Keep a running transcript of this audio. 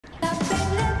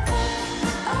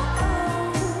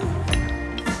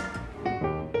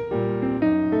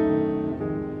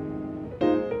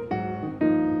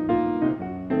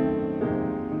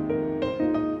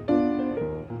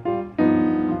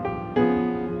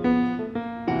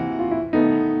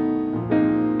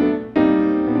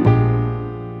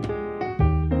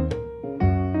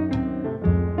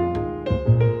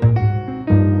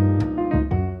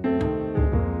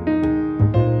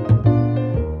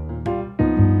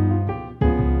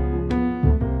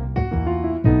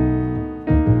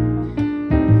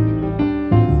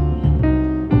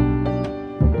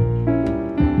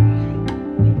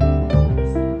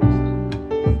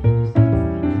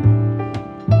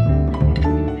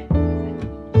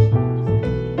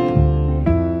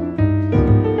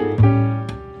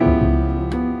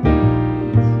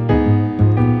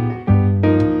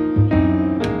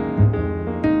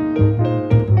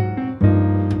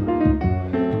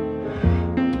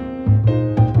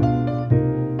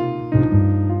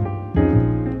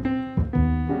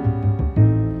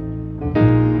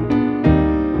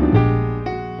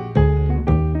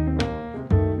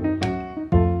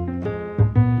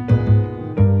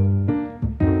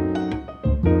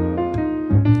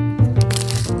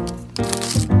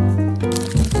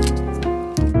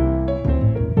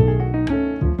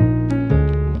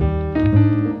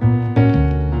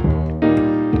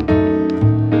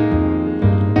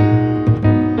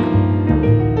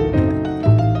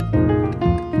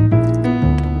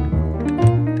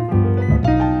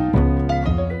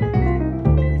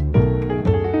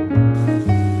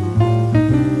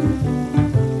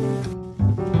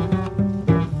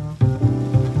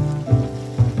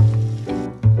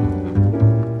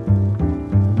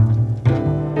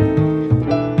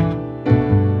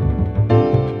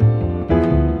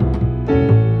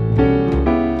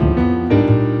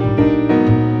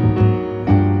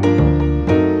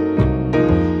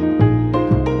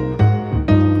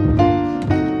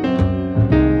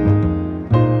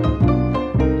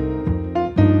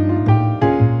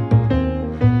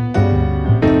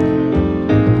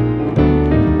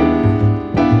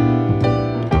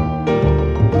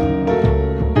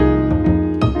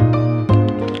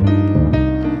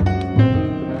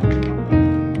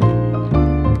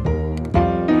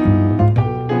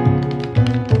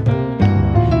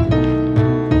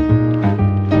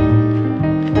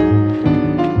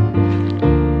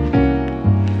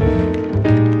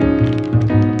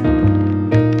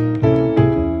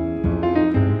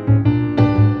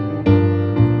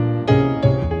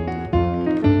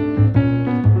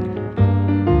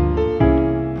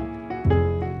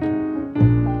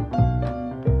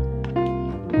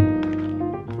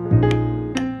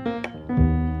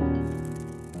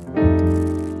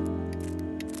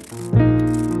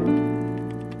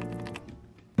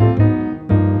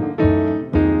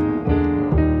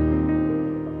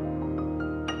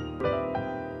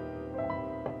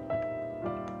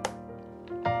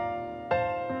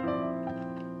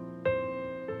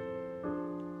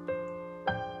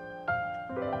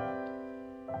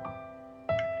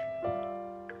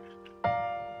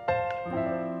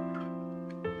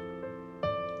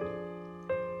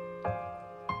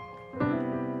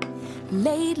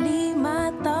Lately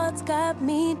my thoughts got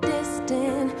me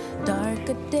distant.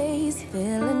 Darker days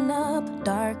filling up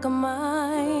darker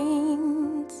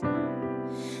minds.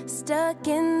 Stuck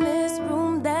in this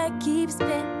room that keeps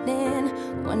spinning,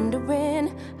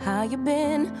 wondering how you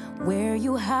been, where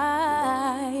you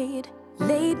hide.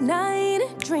 Late night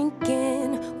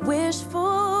drinking,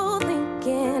 wishful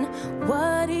thinking,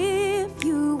 what if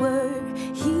you were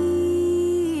here?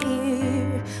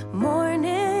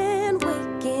 Morning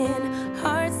waking,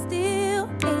 heart still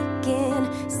aching,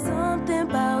 something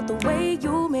about the way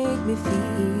you make me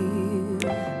feel.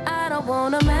 I don't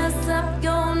wanna mess up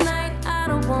your night, I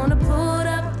don't wanna put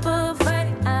up a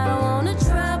fight, I don't wanna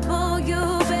trouble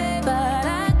you, babe, but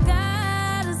I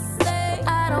gotta say,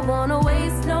 I don't wanna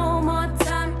waste no more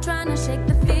time trying to shake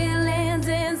the feelings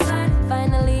inside.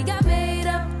 Finally got made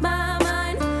up my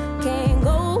mind, can't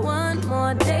go one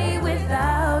more day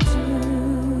without you.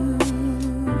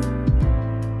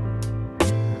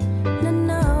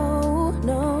 No, no,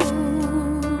 no.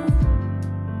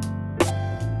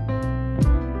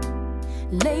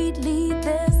 Lately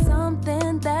there's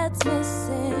something that's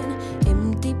missing.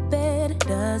 Empty bed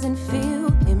doesn't feel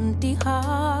empty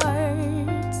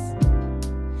hearts.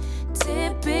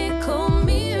 Typical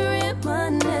me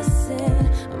reminiscing.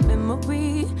 A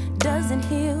memory doesn't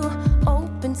heal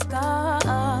open scars.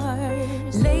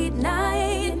 Late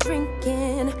night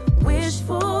drinking,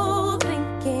 wishful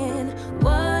thinking,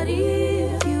 what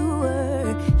if you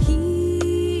were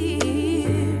here?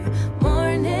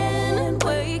 Morning and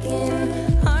waking,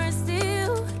 heart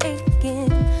still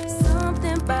aching,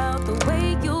 something about the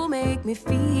way you make me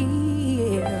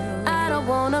feel. I don't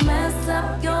wanna mess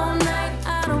up your night,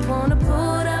 I don't wanna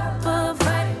put up a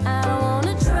fight, I don't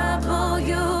wanna trouble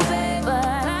you, babe, but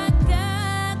I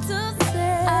got to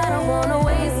say, I don't wanna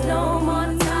waste no more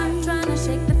time trying to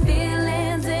shake the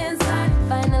feelings inside.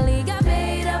 Finally got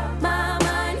made up my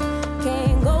mind,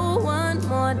 can't go one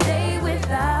more day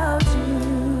without you.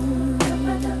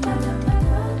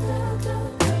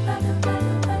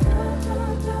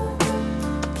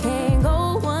 Can't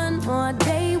go one more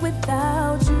day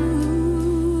without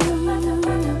you.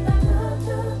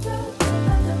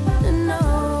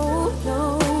 No,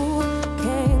 no,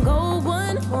 can't go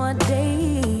one more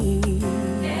day.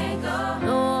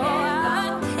 No, I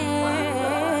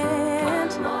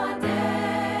can't.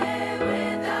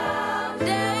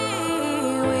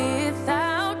 Day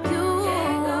without you.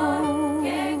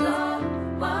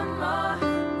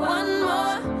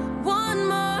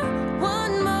 One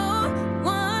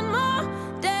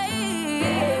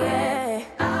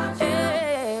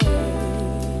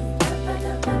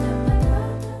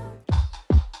more day.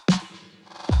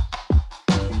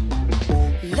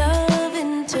 Love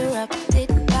interrupted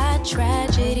by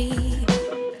tragedy,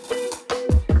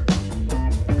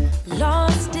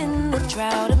 lost in the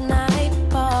drought of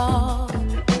nightfall,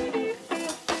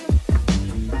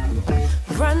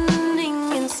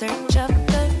 running in search of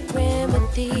the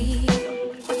remedy,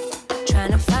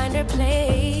 trying to find her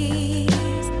place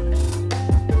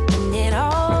in it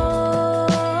all.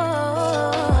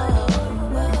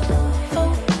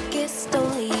 Focused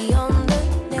only on the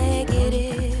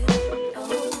negative,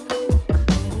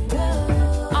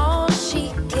 all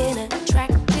she can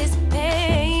attract is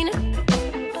pain.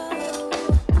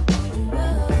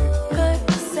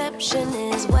 Perception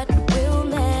is what will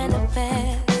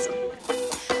manifest.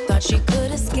 Thought she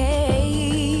could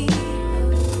escape,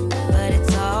 but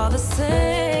it's all the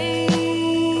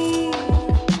same.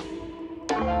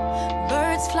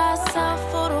 Birds fly south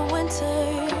for the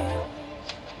winter,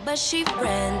 but she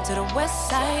ran to the west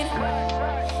side.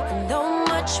 And though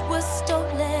much was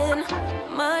stolen,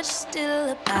 much still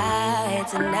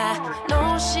abides. And I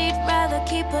know she'd rather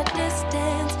keep her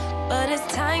distance, but as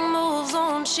time moves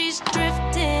on, she's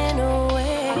drifting away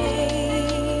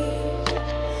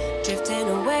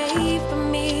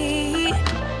from me.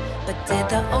 But did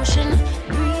the ocean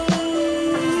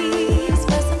breeze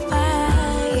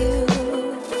specify you?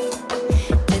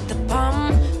 Did the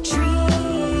palm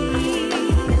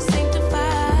trees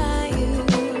sanctify you?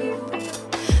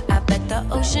 I bet the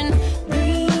ocean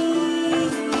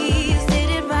breeze did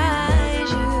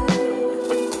advise you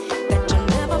that you'll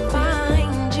never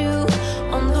find you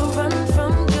on the run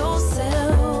from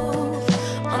yourself,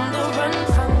 on the run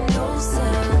from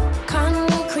yourself.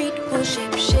 Concrete will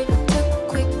shape to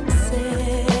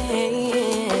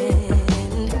quicksand.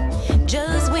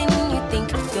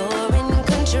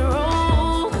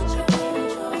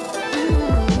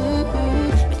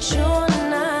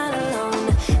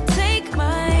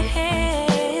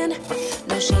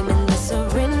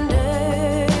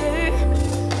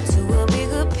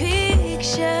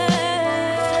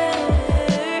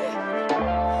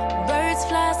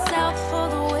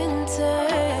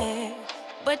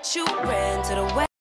 that you ran to the west.